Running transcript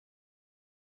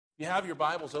you have your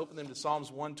Bibles, open them to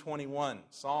Psalms 121.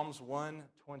 Psalms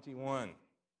 121.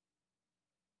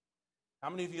 How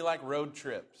many of you like road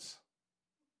trips?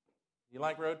 You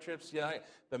like road trips? Yeah,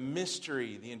 the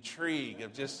mystery, the intrigue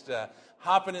of just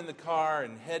hopping in the car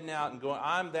and heading out and going.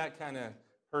 I'm that kind of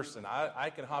person.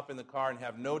 I can hop in the car and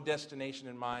have no destination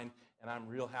in mind, and I'm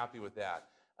real happy with that.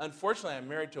 Unfortunately, I'm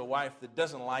married to a wife that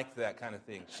doesn't like that kind of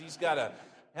thing. She's got to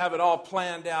have it all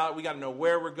planned out. We got to know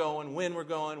where we're going, when we're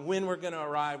going to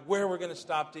arrive, where we're going to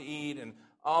stop to eat, and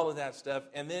all of that stuff.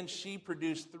 And then she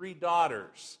produced 3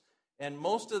 daughters, and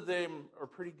most of them are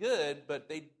pretty good, but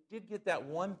they did get that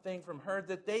one thing from her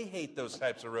that they hate those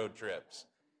types of road trips.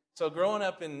 So growing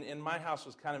up in my house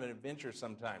was kind of an adventure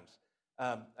sometimes.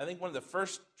 I think one of the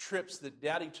first trips that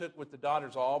Daddy took with the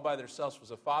daughters all by themselves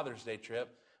was a Father's Day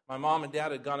trip. My mom and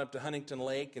Dad had gone up to Huntington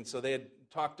Lake, and so they had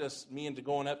talked me into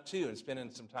going up too and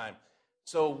spending some time.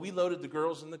 So we loaded the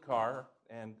girls in the car,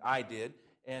 and I did,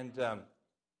 and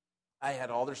I had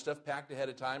all their stuff packed ahead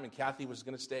of time, and Kathy was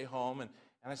going to stay home, and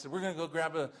I said, we're going to go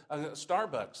grab a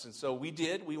Starbucks. And so we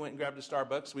did. We went and grabbed a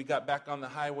Starbucks. We got back on the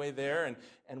highway there,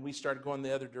 and we started going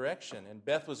the other direction. And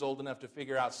Beth was old enough to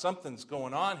figure out something's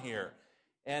going on here.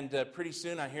 And pretty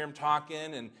soon I hear them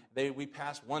talking, and we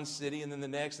passed one city and then the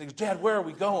next. They go, Dad, where are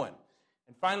we going?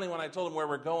 And finally, when I told them where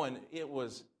we're going, it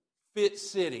was Fit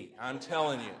City, I'm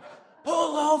telling you.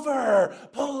 Pull over,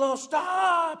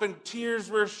 stop! And tears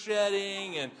were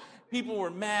shedding, and people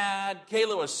were mad.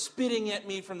 Kayla was spitting at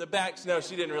me from the back. No,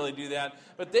 she didn't really do that.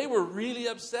 But they were really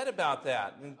upset about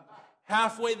that. And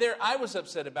halfway there, I was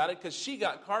upset about it because she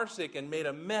got car sick and made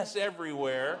a mess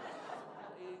everywhere.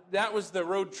 That was the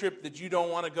road trip that you don't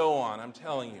want to go on, I'm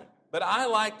telling you. But I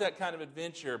like that kind of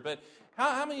adventure. But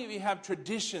how many of you have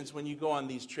traditions when you go on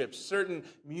these trips? Certain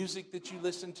music that you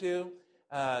listen to?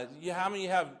 How many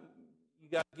have, you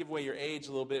got to give away your age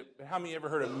a little bit, but how many ever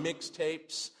heard of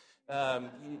mixtapes?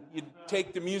 You'd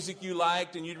take the music you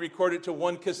liked and you'd record it to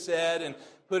one cassette and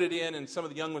put it in, and some of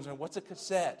the young ones are, what's a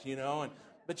cassette,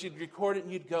 but you'd record it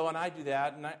and you'd go, and I do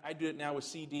that, and I do it now with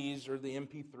CDs or the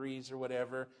MP3s or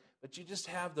whatever, but you just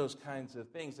have those kinds of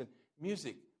things. And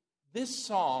music, this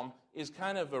psalm is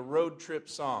kind of a road trip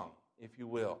song, if you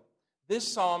will. This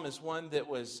psalm is one that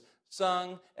was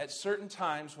sung at certain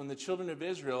times when the children of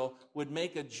Israel would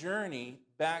make a journey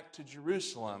back to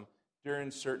Jerusalem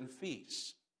during certain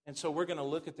feasts. And so we're going to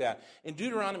look at that. In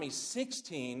Deuteronomy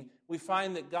 16, we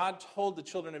find that God told the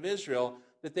children of Israel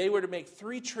that they were to make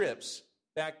 3 trips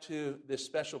back to this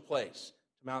special place,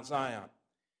 to Mount Zion.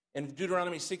 In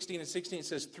Deuteronomy 16:16, it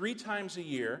says, 3 times a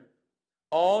year,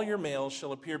 all your males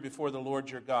shall appear before the Lord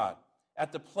your God,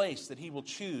 at the place that he will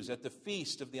choose, at the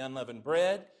feast of the unleavened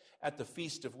bread, at the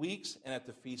feast of weeks, and at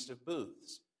the feast of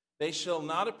booths. They shall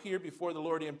not appear before the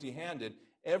Lord empty-handed.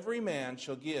 Every man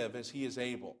shall give as he is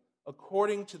able,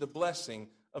 according to the blessing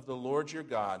of the Lord your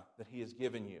God that he has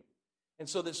given you. And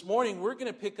so this morning, we're going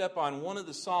to pick up on one of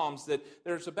the Psalms that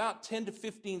there's about 10 to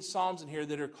 15 Psalms in here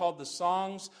that are called the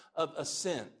Songs of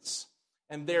Ascents.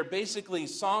 And they're basically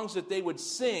songs that they would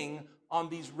sing on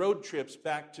these road trips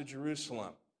back to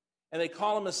Jerusalem. And they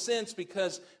call them ascents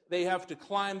because they have to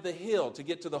climb the hill to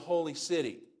get to the holy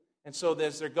city. And so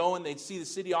as they're going, they'd see the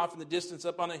city off in the distance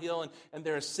up on a hill, and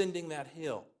they're ascending that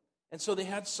hill. And so they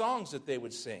had songs that they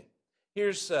would sing.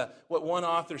 Here's what one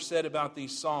author said about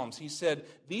these psalms. He said,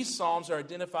 these psalms are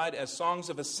identified as songs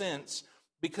of ascents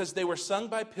because they were sung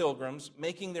by pilgrims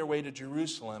making their way to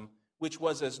Jerusalem, which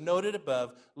was, as noted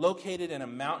above, located in a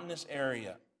mountainous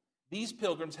area. These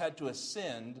pilgrims had to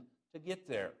ascend to get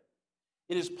there.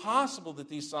 It is possible that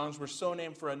these songs were so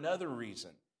named for another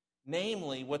reason,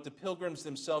 namely what the pilgrims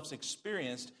themselves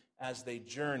experienced as they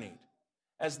journeyed.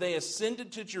 As they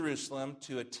ascended to Jerusalem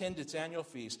to attend its annual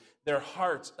feast, their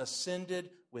hearts ascended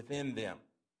within them.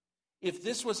 If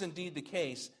this was indeed the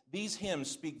case, these hymns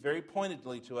speak very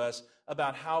pointedly to us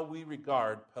about how we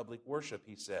regard public worship,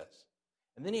 he says.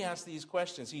 And then he asks these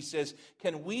questions. He says,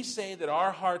 can we say that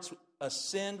our hearts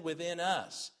ascend within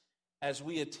us as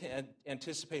we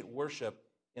anticipate worship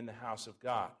in the house of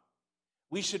God?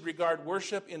 We should regard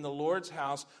worship in the Lord's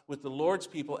house with the Lord's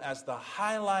people as the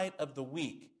highlight of the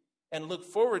week, and look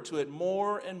forward to it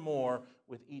more and more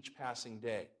with each passing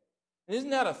day. And isn't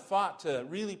that a thought to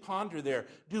really ponder there?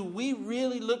 Do we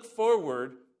really look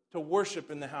forward to worship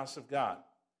in the house of God?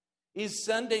 Is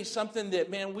Sunday something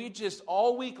that, man, we just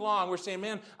all week long, we're saying,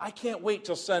 man, I can't wait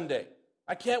till Sunday.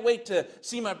 I can't wait to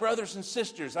see my brothers and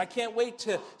sisters. I can't wait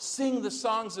to sing the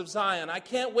songs of Zion. I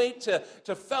can't wait to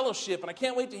fellowship, and I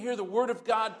can't wait to hear the Word of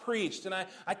God preached. And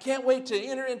I can't wait to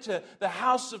enter into the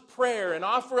house of prayer and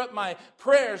offer up my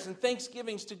prayers and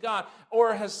thanksgivings to God.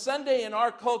 Or has Sunday in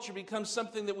our culture become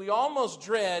something that we almost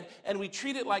dread, and we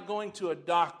treat it like going to a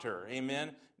doctor?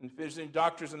 Amen? And if there's any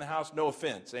doctors in the house, no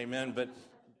offense. Amen? But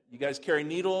you guys carry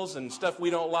needles and stuff we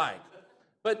don't like.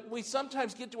 But we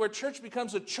sometimes get to where church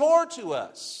becomes a chore to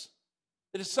us.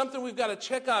 It is something we've got to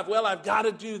check off. Well, I've got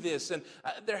to do this. And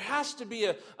there has to be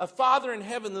a Father in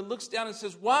heaven that looks down and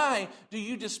says, why do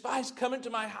you despise coming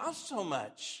to my house so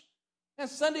much? And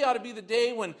Sunday ought to be the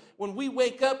day when we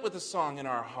wake up with a song in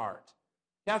our heart.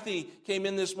 Kathy came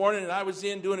in this morning, and I was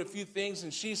in doing a few things,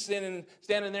 and she's standing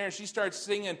there, and she starts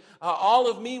singing, all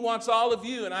of me wants all of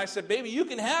you. And I said, baby, you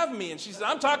can have me. And she said,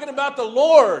 I'm talking about the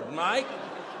Lord, Mike.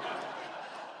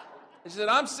 She said,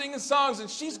 I'm singing songs, and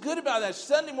she's good about that.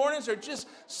 Sunday mornings are just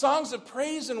songs of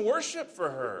praise and worship for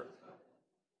her.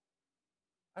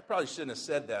 I probably shouldn't have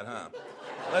said that, huh?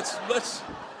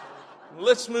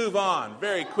 Let's move on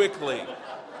very quickly.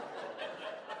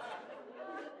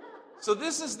 So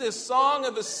this is this song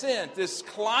of ascent, this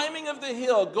climbing of the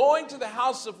hill, going to the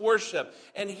house of worship.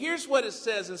 And here's what it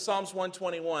says in Psalms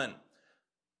 121.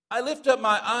 I lift up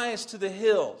my eyes to the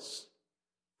hills.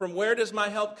 From where does my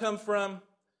help come from?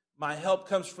 My help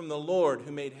comes from the Lord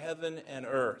who made heaven and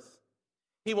earth.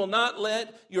 He will not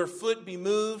let your foot be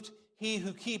moved. He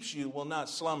who keeps you will not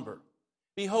slumber.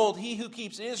 Behold, he who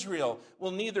keeps Israel will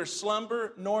neither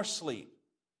slumber nor sleep.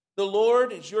 The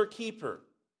Lord is your keeper.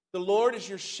 The Lord is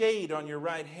your shade on your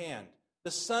right hand.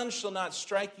 The sun shall not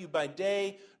strike you by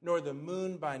day, nor the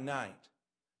moon by night.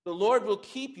 The Lord will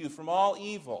keep you from all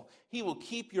evil. He will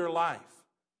keep your life.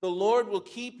 The Lord will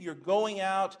keep your going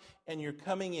out and your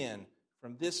coming in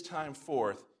from this time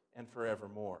forth and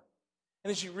forevermore.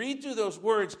 And as you read through those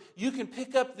words, you can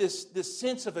pick up this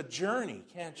sense of a journey,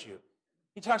 can't you?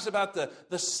 He talks about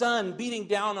the sun beating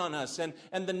down on us and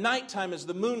the nighttime as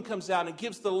the moon comes out and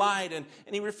gives the light. And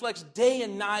he reflects day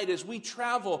and night as we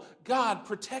travel. God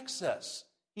protects us.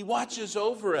 He watches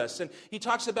over us. And he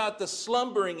talks about the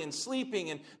slumbering and sleeping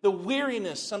and the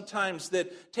weariness sometimes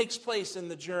that takes place in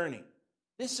the journey.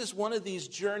 This is one of these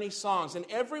journey songs. And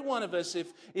every one of us,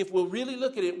 if we'll really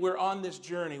look at it, we're on this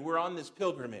journey. We're on this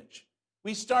pilgrimage.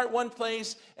 We start one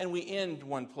place and we end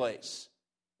one place.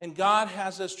 And God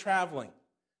has us traveling.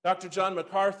 Dr. John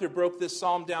MacArthur broke this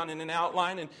psalm down in an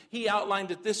outline, and he outlined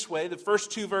it this way. The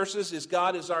first two verses is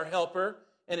God is our helper,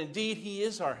 and indeed he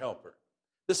is our helper.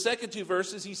 The second two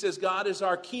verses, he says God is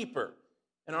our keeper.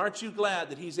 And aren't you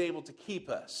glad that he's able to keep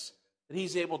us? That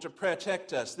he's able to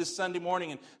protect us. This Sunday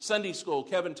morning in Sunday school,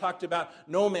 Kevin talked about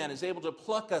no man is able to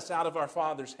pluck us out of our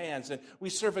Father's hands. And we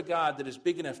serve a God that is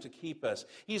big enough to keep us.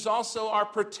 He's also our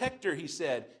protector, he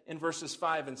said in verses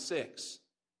 5 and 6.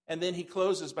 And then he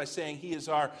closes by saying he is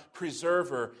our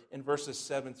preserver in verses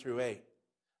 7 through 8.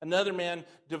 Another man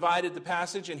divided the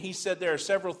passage, and he said there are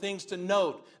several things to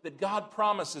note that God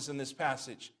promises in this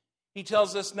passage. He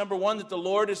tells us, number one, that the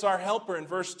Lord is our helper in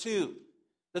verse 2.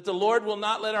 That the Lord will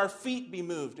not let our feet be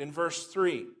moved in verse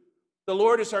 3. The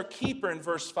Lord is our keeper in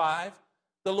verse 5.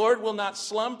 The Lord will not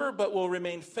slumber, but will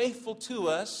remain faithful to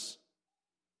us.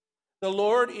 The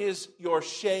Lord is your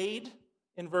shade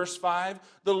in verse 5.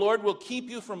 The Lord will keep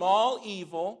you from all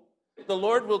evil. The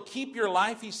Lord will keep your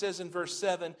life, he says in verse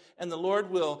 7. And the Lord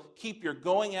will keep your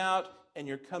going out and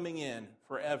your coming in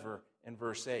forever in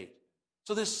verse 8.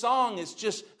 So this song is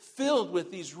just filled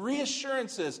with these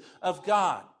reassurances of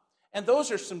God. And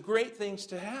those are some great things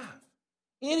to have.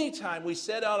 Anytime we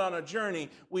set out on a journey,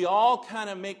 we all kind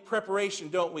of make preparation,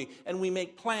 don't we? And we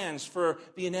make plans for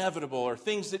the inevitable or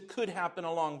things that could happen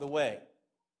along the way.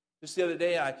 Just the other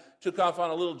day, I took off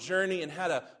on a little journey and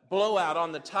had a blowout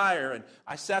on the tire. And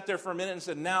I sat there for a minute and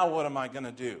said, now what am I going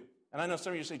to do? And I know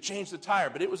some of you say, change the tire.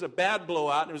 But it was a bad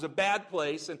blowout, and it was a bad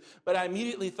place. But I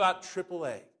immediately thought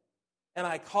AAA. And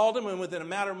I called them, and within a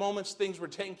matter of moments, things were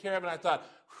taken care of. And I thought,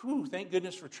 whew, thank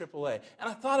goodness for AAA. And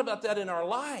I thought about that in our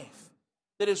life.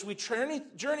 That as we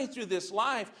journey through this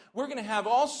life, we're going to have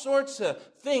all sorts of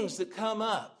things that come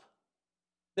up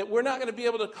that we're not going to be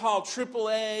able to call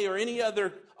AAA or any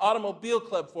other automobile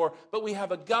club for, but we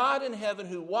have a God in heaven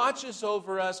who watches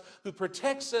over us, who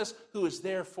protects us, who is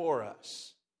there for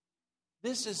us.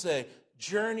 This is a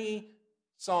journey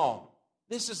psalm.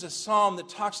 This is a psalm that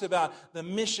talks about the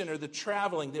mission or the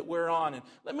traveling that we're on. And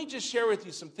let me just share with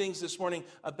you some things this morning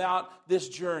about this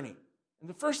journey. And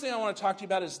the first thing I want to talk to you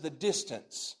about is the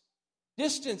distance.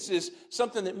 Distance is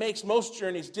something that makes most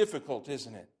journeys difficult,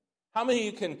 isn't it? How many of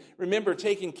you can remember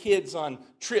taking kids on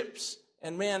trips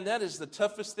And man, that is the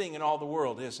toughest thing in all the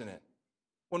world, isn't it?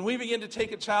 When we begin to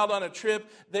take a child on a trip,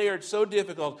 they are so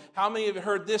difficult. How many of you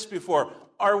heard this before?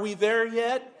 Are we there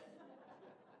yet?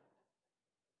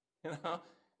 You know?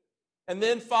 And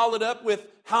then followed up with,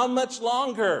 how much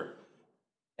longer?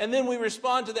 And then we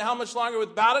respond to the how much longer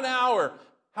with about an hour.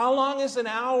 How long is an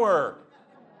hour?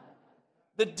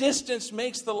 The distance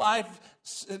makes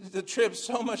the trip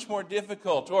so much more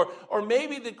difficult. Or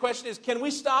maybe the question is, can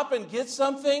we stop and get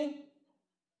something?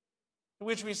 To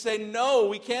which we say, no,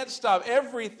 we can't stop.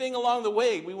 Everything along the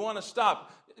way, we want to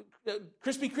stop.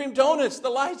 Krispy Kreme donuts, the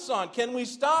light's on. Can we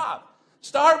stop?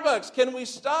 Starbucks, can we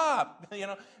stop? You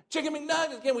know, Chicken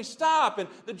McNuggets, can we stop? And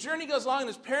the journey goes along, and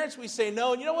as parents, we say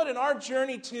no. And you know what? In our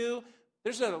journey, too,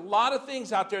 there's a lot of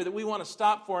things out there that we want to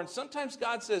stop for. And sometimes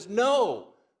God says, no,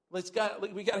 we got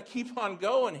to keep on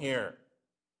going here.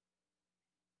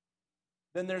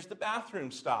 Then there's the bathroom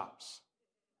stops.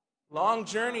 Long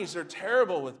journeys are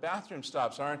terrible with bathroom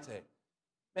stops, aren't they?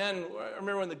 Man, I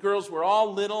remember when the girls were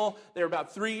all little, they were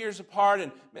about 3 years apart,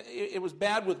 and it was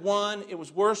bad with one, it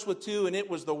was worse with two, and it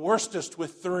was the worstest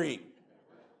with three.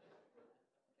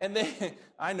 And then,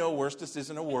 I know worstest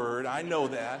isn't a word, I know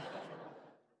that.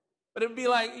 But it would be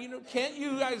like, can't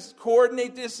you guys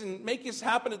coordinate this and make this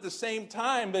happen at the same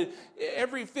time? But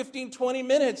every 15, 20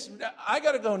 minutes, I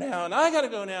got to go now, and I got to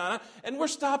go now. And we're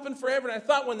stopping forever. And I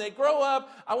thought when they grow up,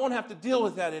 I won't have to deal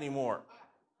with that anymore.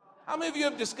 How many of you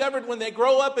have discovered when they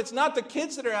grow up, it's not the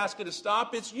kids that are asking to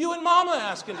stop, it's you and mama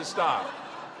asking to stop?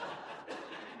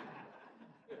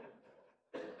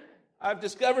 I've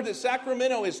discovered that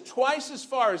Sacramento is twice as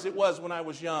far as it was when I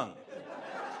was young.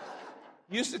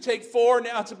 Used to take 4,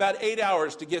 now it's about 8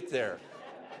 hours to get there.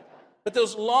 But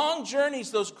those long journeys,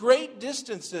 those great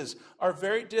distances are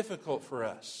very difficult for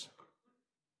us.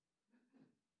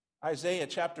 Isaiah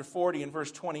chapter 40 and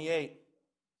verse 28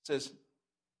 says,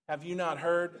 have you not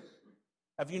heard?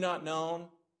 Have you not known?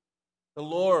 The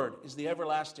Lord is the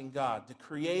everlasting God, the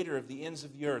creator of the ends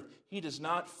of the earth. He does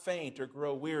not faint or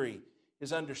grow weary.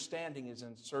 His understanding is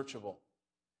unsearchable.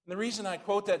 And the reason I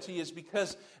quote that to you is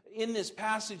because in this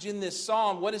passage, in this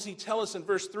psalm, what does he tell us in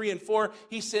verse 3 and 4?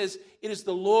 He says, it is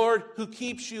the Lord who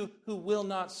keeps you, who will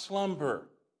not slumber.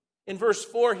 In verse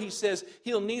 4, he says,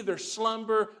 he'll neither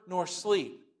slumber nor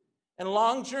sleep. And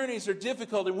long journeys are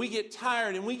difficult, and we get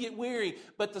tired, and we get weary.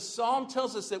 But the psalm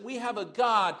tells us that we have a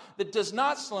God that does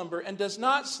not slumber and does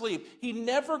not sleep. He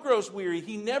never grows weary.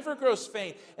 He never grows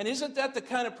faint. And isn't that the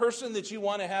kind of person that you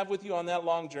want to have with you on that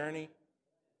long journey?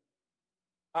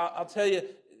 I'll tell you,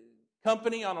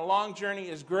 company on a long journey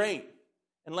is great,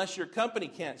 unless your company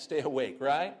can't stay awake,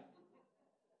 right?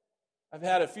 I've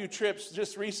had a few trips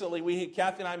just recently.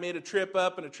 Kathy and I made a trip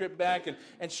up and a trip back,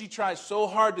 and she tries so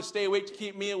hard to stay awake to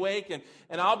keep me awake,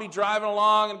 and I'll be driving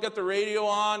along and got the radio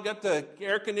on, got the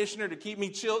air conditioner to keep me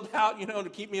chilled out, to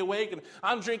keep me awake, and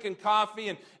I'm drinking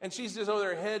coffee, and she's just over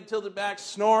there, head tilted back,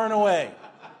 snoring away.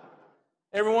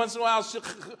 Every once in a while, she'll,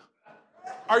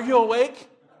 are you awake?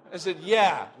 I said,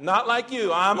 yeah, not like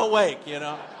you. I'm awake,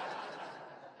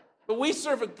 But we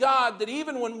serve a God that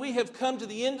even when we have come to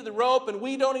the end of the rope and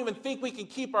we don't even think we can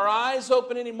keep our eyes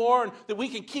open anymore and that we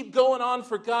can keep going on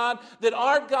for God, that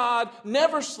our God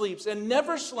never sleeps and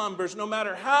never slumbers, no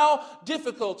matter how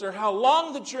difficult or how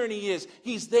long the journey is.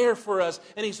 He's there for us,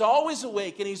 and He's always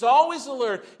awake and He's always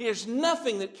alert. There's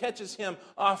nothing that catches Him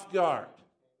off guard.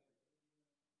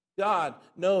 God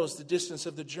knows the distance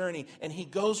of the journey, and He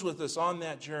goes with us on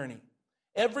that journey.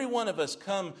 Every one of us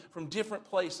come from different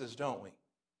places, don't we?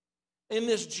 In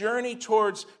this journey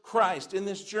towards Christ, in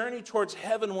this journey towards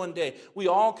heaven one day, we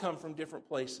all come from different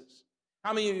places.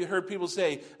 How many of you heard people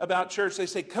say about church, they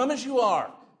say, come as you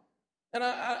are. And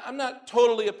I'm not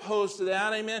totally opposed to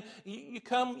that, amen. You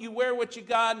come, you wear what you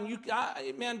got,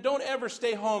 and man, don't ever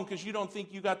stay home because you don't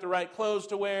think you got the right clothes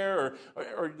to wear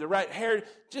or the right hair.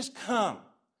 Just come.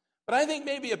 But I think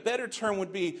maybe a better term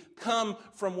would be come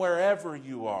from wherever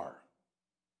you are.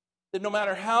 That no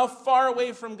matter how far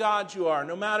away from God you are,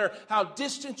 no matter how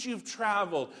distant you've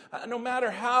traveled, no matter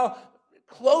how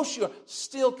close you are,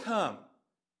 still come.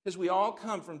 Because we all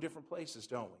come from different places,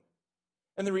 don't we?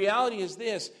 And the reality is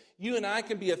this, you and I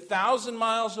can be 1,000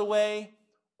 miles away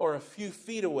or a few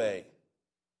feet away,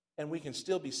 and we can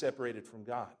still be separated from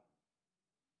God.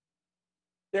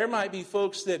 There might be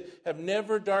folks that have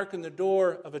never darkened the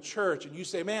door of a church, and you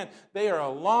say, man, they are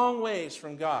a long ways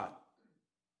from God.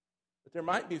 But there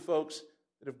might be folks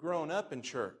that have grown up in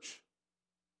church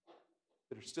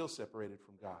that are still separated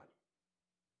from God.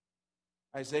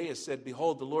 Isaiah said,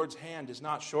 behold, the Lord's hand is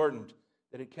not shortened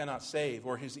that it cannot save,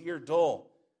 or His ear dull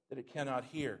that it cannot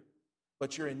hear.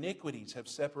 But your iniquities have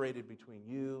separated between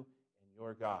you and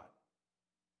your God.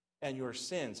 and your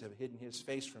sins have hidden his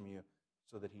face from you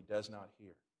so that he does not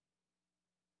hear.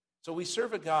 So we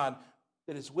serve a God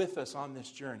that is with us on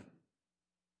this journey.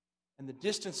 And the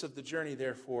distance of the journey,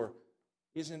 therefore,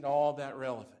 isn't all that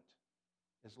relevant.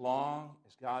 As long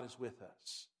as God is with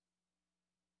us,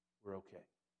 we're okay.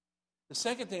 The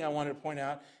second thing I wanted to point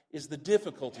out is the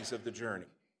difficulties of the journey.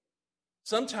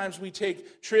 Sometimes we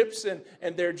take trips and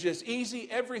they're just easy.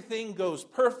 Everything goes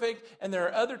perfect. And there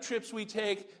are other trips we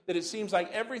take that it seems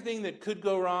like everything that could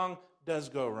go wrong does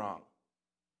go wrong.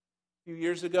 A few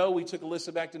years ago, we took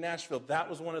Alyssa back to Nashville. That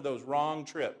was one of those wrong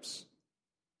trips.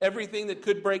 Everything that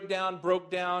could break down,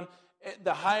 broke down.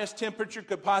 The highest temperature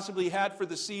could possibly have for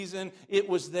the season, it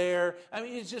was there. I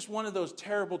mean, it's just one of those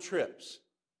terrible trips.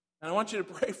 And I want you to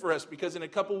pray for us because in a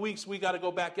couple weeks, we got to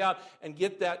go back out and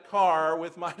get that car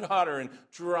with my daughter and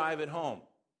drive it home.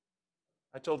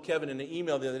 I told Kevin in an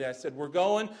email the other day, I said, we're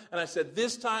going. And I said,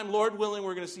 this time, Lord willing,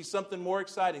 we're going to see something more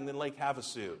exciting than Lake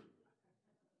Havasu.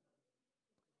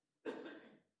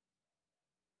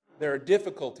 There are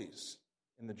difficulties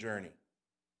in the journey.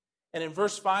 And in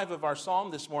verse 5 of our psalm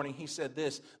this morning, he said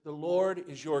this, the Lord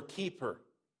is your keeper.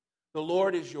 The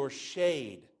Lord is your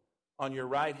shade on your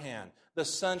right hand. The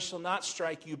sun shall not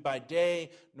strike you by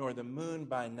day, nor the moon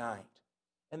by night.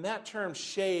 And that term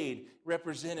shade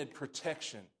represented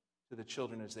protection to the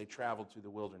children as they traveled through the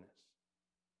wilderness.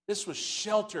 This was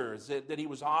shelter that he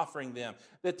was offering them,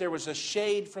 that there was a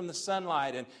shade from the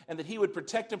sunlight, and that he would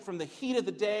protect them from the heat of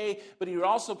the day, but he would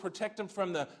also protect them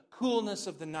from the coolness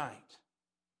of the night.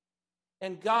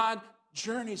 And God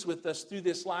journeys with us through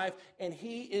this life, and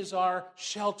he is our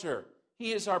shelter.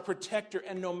 He is our protector,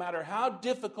 and no matter how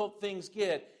difficult things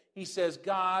get, he says,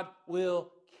 God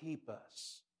will keep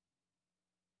us.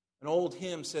 An old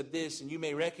hymn said this, and you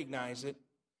may recognize it.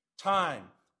 Time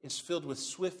is filled with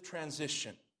swift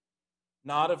transition.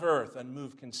 Not of earth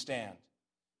unmoved can stand.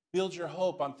 Build your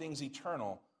hope on things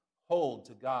eternal. Hold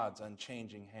to God's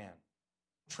unchanging hand.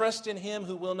 Trust in him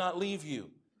who will not leave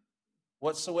you,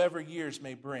 whatsoever years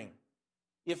may bring.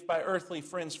 If by earthly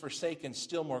friends forsaken,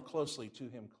 still more closely to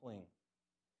him cling.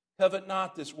 Covet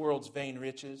not this world's vain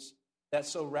riches that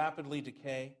so rapidly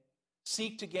decay.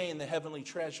 Seek to gain the heavenly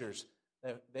treasures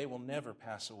that they will never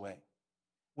pass away.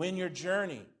 When your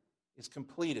journey is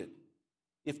completed,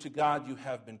 if to God you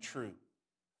have been true,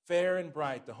 fair and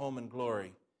bright the home and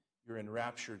glory your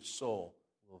enraptured soul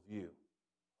will view.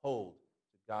 Hold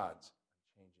to God's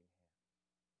unchanging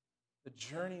hand. The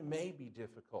journey may be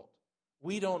difficult.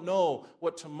 We don't know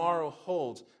what tomorrow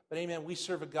holds, but amen, we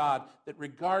serve a God that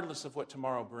regardless of what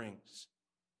tomorrow brings,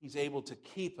 he's able to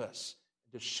keep us,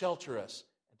 to shelter us,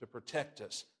 and to protect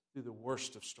us through the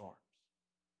worst of storms.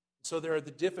 So there are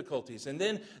the difficulties, and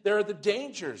then there are the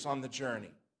dangers on the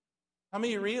journey. How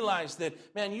many of you realize that,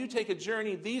 man, you take a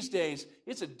journey these days,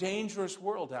 it's a dangerous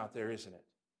world out there, isn't it?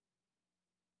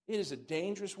 It is a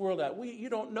dangerous world out. You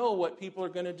don't know what people are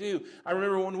going to do. I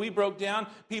remember when we broke down,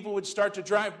 people would start to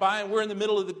drive by, and we're in the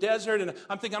middle of the desert, and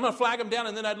I'm thinking, I'm going to flag them down,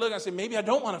 and then I'd look, and I'd say, maybe I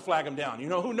don't want to flag them down. You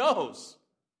know, who knows?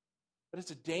 But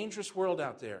it's a dangerous world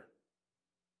out there.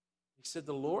 He said,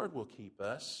 the Lord will keep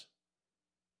us.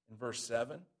 In verse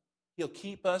 7, he'll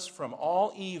keep us from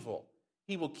all evil.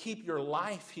 He will keep your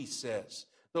life, he says.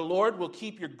 The Lord will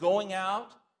keep your going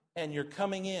out and your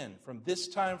coming in from this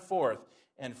time forth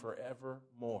and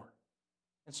forevermore.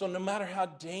 And so no matter how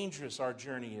dangerous our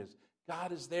journey is,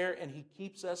 God is there and he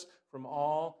keeps us from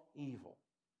all evil.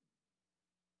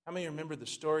 How many remember the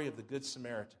story of the Good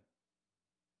Samaritan?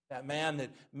 That man that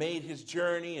made his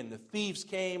journey and the thieves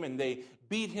came and they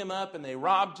beat him up and they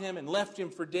robbed him and left him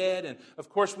for dead. And of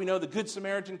course we know the Good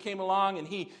Samaritan came along and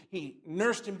he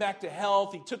nursed him back to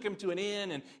health. He took him to an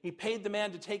inn and he paid the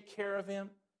man to take care of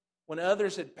him. When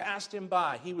others had passed him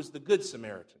by, he was the Good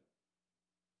Samaritan.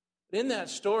 But in that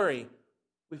story,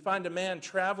 we find a man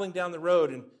traveling down the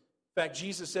road. In fact,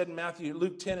 Jesus said in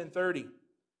Luke 10 and 30,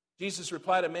 Jesus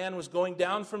replied, a man was going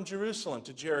down from Jerusalem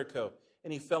to Jericho,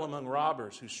 and he fell among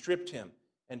robbers who stripped him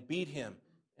and beat him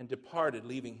and departed,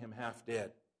 leaving him half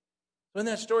dead. So in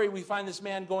that story, we find this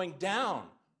man going down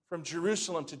from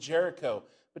Jerusalem to Jericho.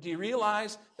 But do you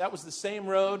realize that was the same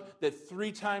road that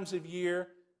 3 times a year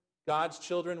God's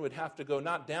children would have to go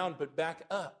not down, but back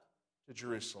up to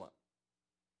Jerusalem?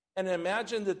 And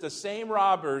imagine that the same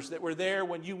robbers that were there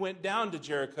when you went down to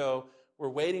Jericho were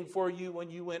waiting for you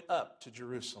when you went up to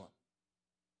Jerusalem.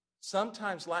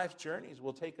 Sometimes life's journeys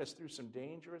will take us through some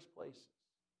dangerous places,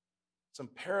 some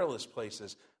perilous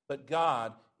places, but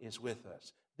God is with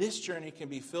us. This journey can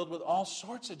be filled with all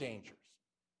sorts of dangers.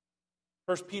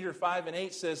 1 Peter 5 and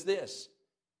 8 says this,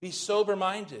 be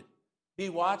sober-minded, be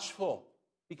watchful,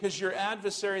 because your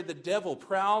adversary, the devil,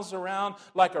 prowls around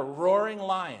like a roaring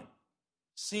lion,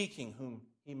 seeking whom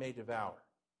he may devour.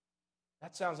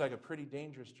 That sounds like a pretty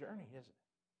dangerous journey, isn't it?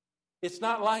 It's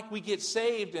not like we get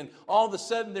saved and all of a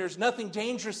sudden there's nothing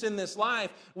dangerous in this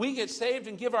life. We get saved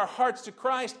and give our hearts to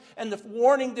Christ, and the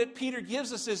warning that Peter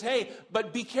gives us is, hey,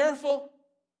 but be careful,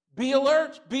 be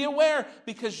alert, be aware,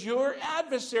 because your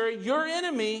adversary, your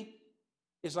enemy,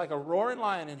 is like a roaring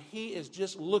lion, and he is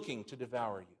just looking to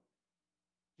devour you.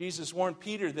 Jesus warned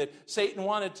Peter that Satan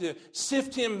wanted to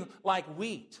sift him like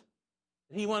wheat.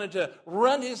 He wanted to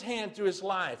run his hand through his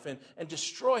life and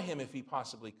destroy him if he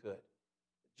possibly could.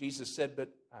 Jesus said, but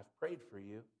I've prayed for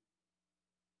you.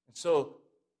 And so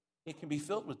it can be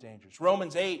filled with dangers.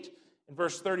 Romans 8 in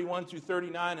verse 31 through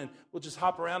 39, and we'll just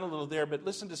hop around a little there, but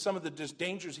listen to some of the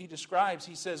dangers he describes.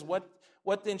 He says,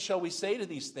 what then shall we say to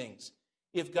these things?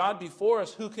 If God be for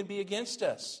us, who can be against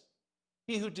us?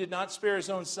 He who did not spare his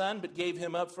own son, but gave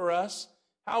him up for us,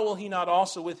 how will he not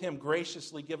also with him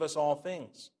graciously give us all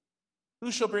things?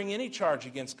 Who shall bring any charge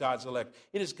against God's elect?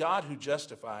 It is God who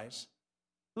justifies.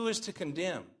 Who is to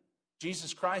condemn?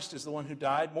 Jesus Christ is the one who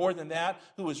died. More than that,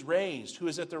 who was raised, who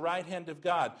is at the right hand of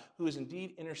God, who is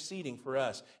indeed interceding for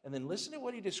us. And then listen to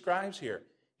what he describes here.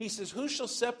 He says, who shall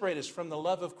separate us from the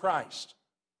love of Christ?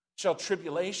 Shall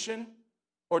tribulation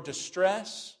or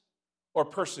distress or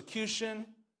persecution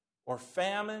or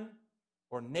famine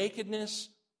or nakedness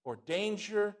or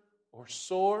danger or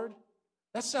sword?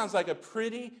 That sounds like a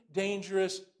pretty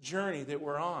dangerous journey that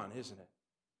we're on, isn't it?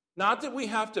 Not that we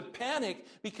have to panic,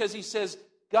 because he says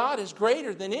God is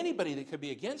greater than anybody that could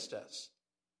be against us.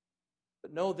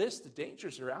 But know this, the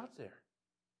dangers are out there.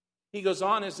 He goes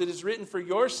on, as it is written, for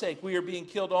your sake we are being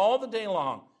killed all the day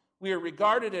long. We are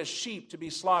regarded as sheep to be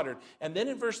slaughtered. And then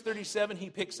in verse 37, he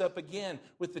picks up again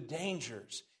with the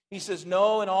dangers. He says,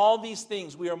 no, in all these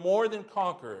things we are more than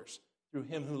conquerors through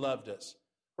him who loved us.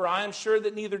 For I am sure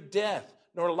that neither death,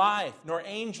 nor life, nor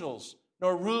angels,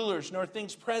 nor rulers, nor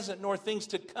things present, nor things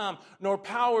to come, nor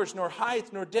powers, nor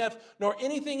height, nor depth, nor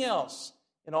anything else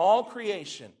in all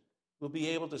creation will be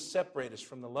able to separate us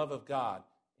from the love of God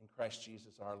in Christ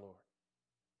Jesus our Lord.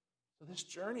 So this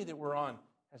journey that we're on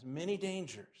has many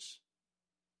dangers.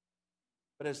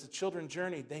 But as the children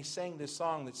journeyed, they sang this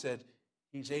song that said,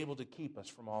 he's able to keep us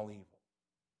from all evil.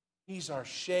 He's our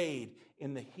shade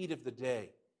in the heat of the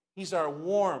day. He's our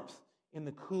warmth in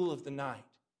the cool of the night.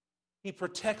 He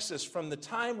protects us from the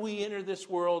time we enter this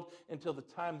world until the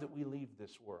time that we leave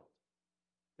this world.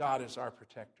 God is our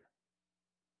protector.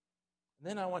 And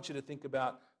then I want you to think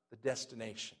about the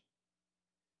destination.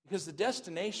 Because the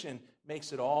destination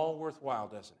makes it all worthwhile,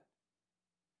 doesn't it?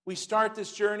 We start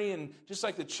this journey, and just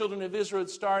like the children of Israel would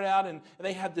start out, and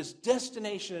they had this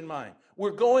destination in mind. We're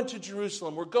going to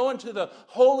Jerusalem. We're going to the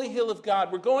holy hill of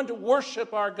God. We're going to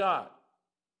worship our God.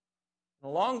 And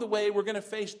along the way, we're going to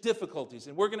face difficulties,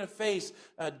 and we're going to face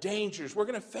dangers. We're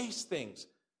going to face things.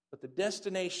 But the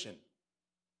destination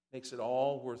makes it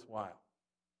all worthwhile.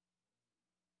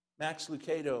 Max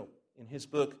Lucado, in his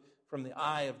book, From the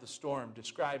Eye of the Storm,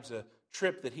 describes a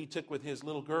trip that he took with his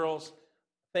little girls,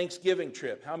 Thanksgiving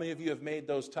trip. How many of you have made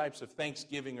those types of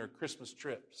Thanksgiving or Christmas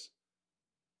trips?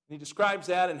 And he describes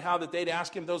that and how that they'd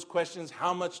ask him those questions,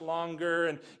 how much longer,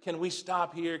 and can we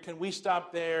stop here, can we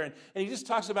stop there? And he just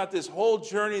talks about this whole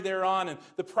journey they're on and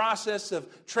the process of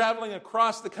traveling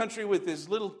across the country with his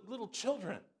little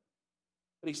children.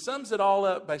 But he sums it all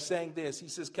up by saying this. He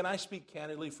says, can I speak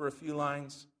candidly for a few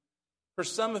lines? For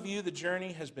some of you, the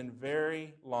journey has been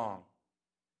very long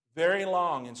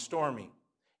and stormy.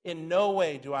 In no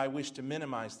way do I wish to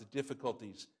minimize the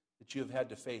difficulties that you have had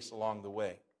to face along the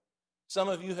way. Some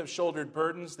of you have shouldered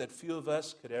burdens that few of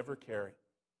us could ever carry.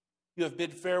 You have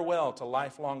bid farewell to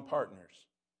lifelong partners.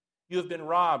 You have been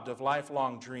robbed of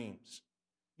lifelong dreams.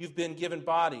 You've been given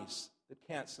bodies that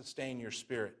can't sustain your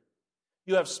spirit.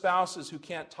 You have spouses who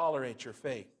can't tolerate your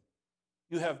faith.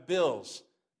 You have bills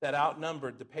that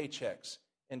outnumbered the paychecks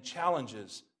and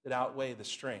challenges that outweigh the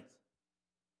strength.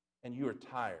 And you are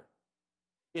tired.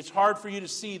 It's hard for you to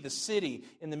see the city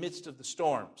in the midst of the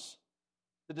storms.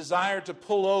 The desire to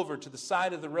pull over to the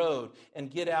side of the road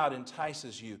and get out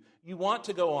entices you. You want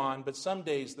to go on, but some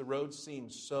days the road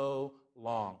seems so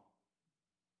long.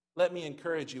 Let me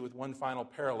encourage you with one final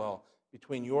parallel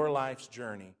between your life's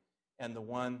journey and the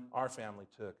one our family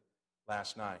took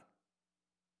last night.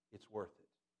 It's worth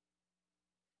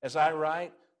it. As I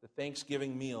write, the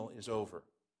Thanksgiving meal is over.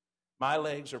 My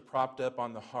legs are propped up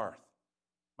on the hearth.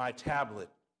 My tablet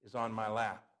is on my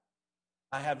lap.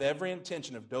 I have every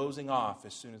intention of dozing off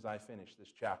as soon as I finish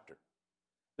this chapter.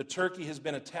 The turkey has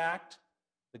been attacked.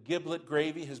 The giblet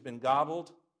gravy has been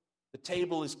gobbled. The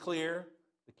table is clear.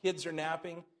 The kids are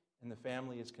napping, and the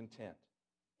family is content.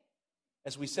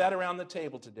 As we sat around the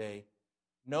table today,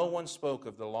 no one spoke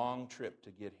of the long trip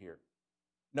to get here.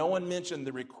 No one mentioned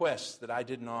the requests that I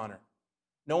didn't honor.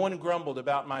 No one grumbled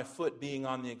about my foot being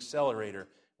on the accelerator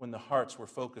when the hearts were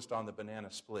focused on the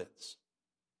banana splits.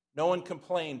 No one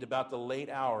complained about the late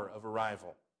hour of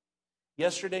arrival.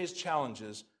 Yesterday's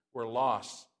challenges were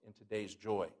lost in today's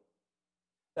joy.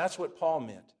 That's what Paul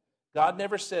meant. God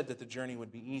never said that the journey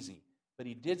would be easy, but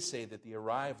he did say that the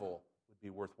arrival would be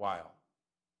worthwhile.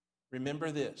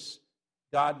 Remember this,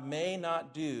 God may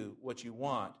not do what you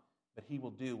want, but he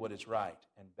will do what is right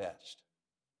and best.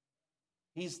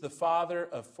 He's the Father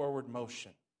of forward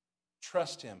motion.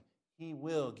 Trust him. He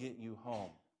will get you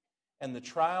home. And the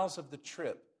trials of the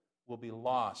trip will be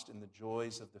lost in the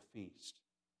joys of the feast.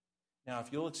 Now,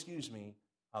 if you'll excuse me,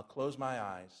 I'll close my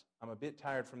eyes. I'm a bit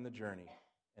tired from the journey,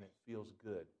 and it feels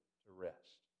good to rest.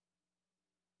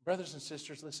 Brothers and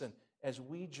sisters, listen, as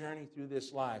we journey through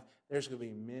this life, there's going to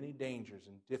be many dangers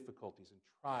and difficulties and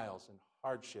trials and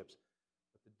hardships,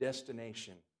 but the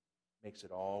destination makes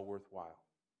it all worthwhile.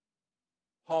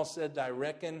 Paul said, I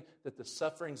reckon that the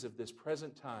sufferings of this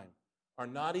present time are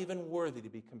not even worthy to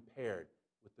be compared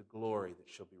with the glory that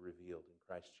shall be revealed in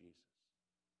Christ Jesus.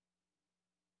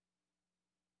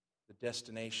 The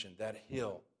destination, that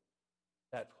hill,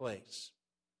 that place.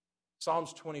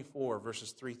 Psalms 24,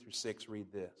 verses 3 through 6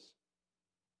 read this.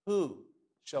 Who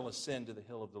shall ascend to the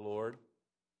hill of the Lord?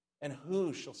 And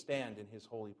who shall stand in his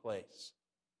holy place?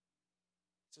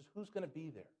 It says, who's going to be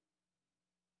there?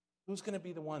 Who's going to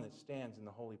be the one that stands in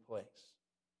the holy place?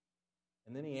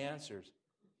 And then he answers,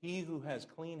 he who has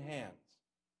clean hands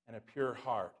and a pure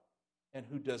heart, and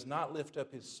who does not lift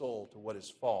up his soul to what is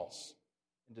false,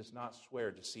 and does not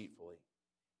swear deceitfully.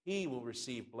 He will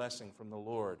receive blessing from the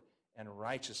Lord and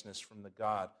righteousness from the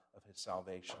God of his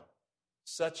salvation.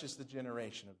 Such is the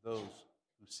generation of those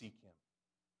who seek him,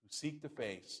 who seek the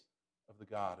face of the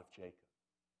God of Jacob.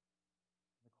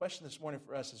 The question this morning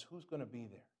for us is, who's going to be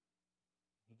there?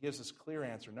 He gives us a clear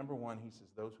answer. Number one, he says,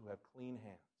 those who have clean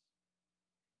hands.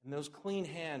 And those clean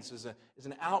hands is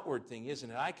an outward thing,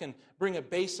 isn't it? I can bring a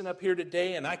basin up here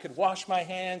today and I could wash my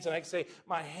hands and I can say,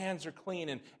 my hands are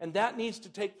clean. And that needs to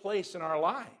take place in our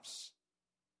lives.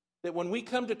 That when we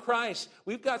come to Christ,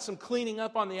 we've got some cleaning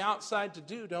up on the outside to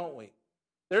do, don't we?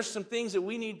 There's some things that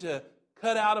we need to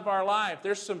cut out of our life.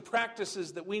 There's some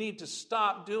practices that we need to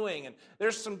stop doing. And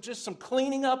there's some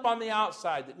cleaning up on the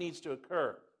outside that needs to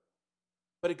occur.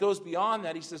 But it goes beyond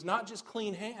that. He says, not just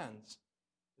clean hands,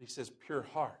 but he says pure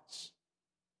hearts.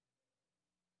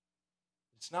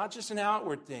 It's not just an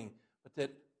outward thing, but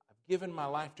that I've given my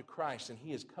life to Christ and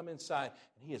he has come inside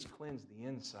and he has cleansed the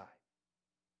inside.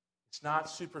 It's not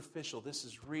superficial. This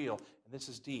is real and this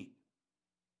is deep.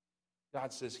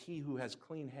 God says, he who has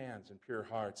clean hands and pure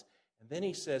hearts. And then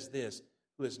he says this,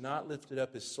 who has not lifted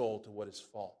up his soul to what is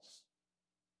false.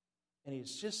 And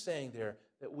he's just saying there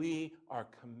that we are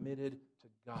committed to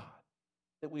God.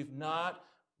 That we've not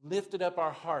lifted up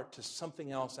our heart to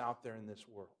something else out there in this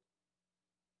world.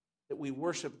 That we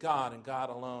worship God and God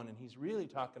alone. And he's really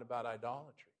talking about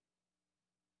idolatry.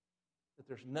 That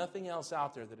there's nothing else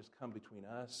out there that has come between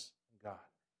us and God.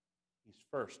 He's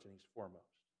first and he's foremost.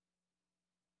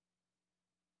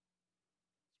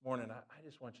 This morning, I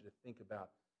just want you to think about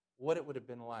what it would have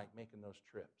been like making those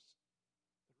trips.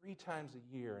 3 times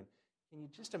a year. And can you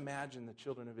just imagine the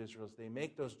children of Israel as they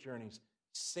make those journeys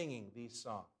singing these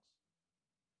songs?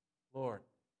 Lord,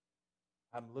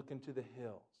 I'm looking to the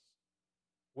hills.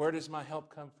 Where does my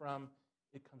help come from?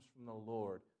 It comes from the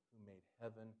Lord who made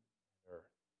heaven and earth.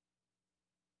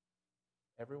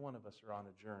 Every one of us are on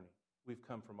a journey. We've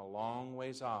come from a long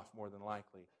ways off, more than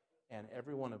likely, and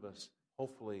every one of us,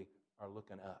 hopefully, are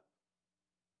looking up.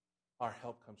 Our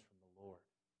help comes from the Lord.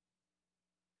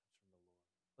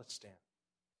 Let's stand.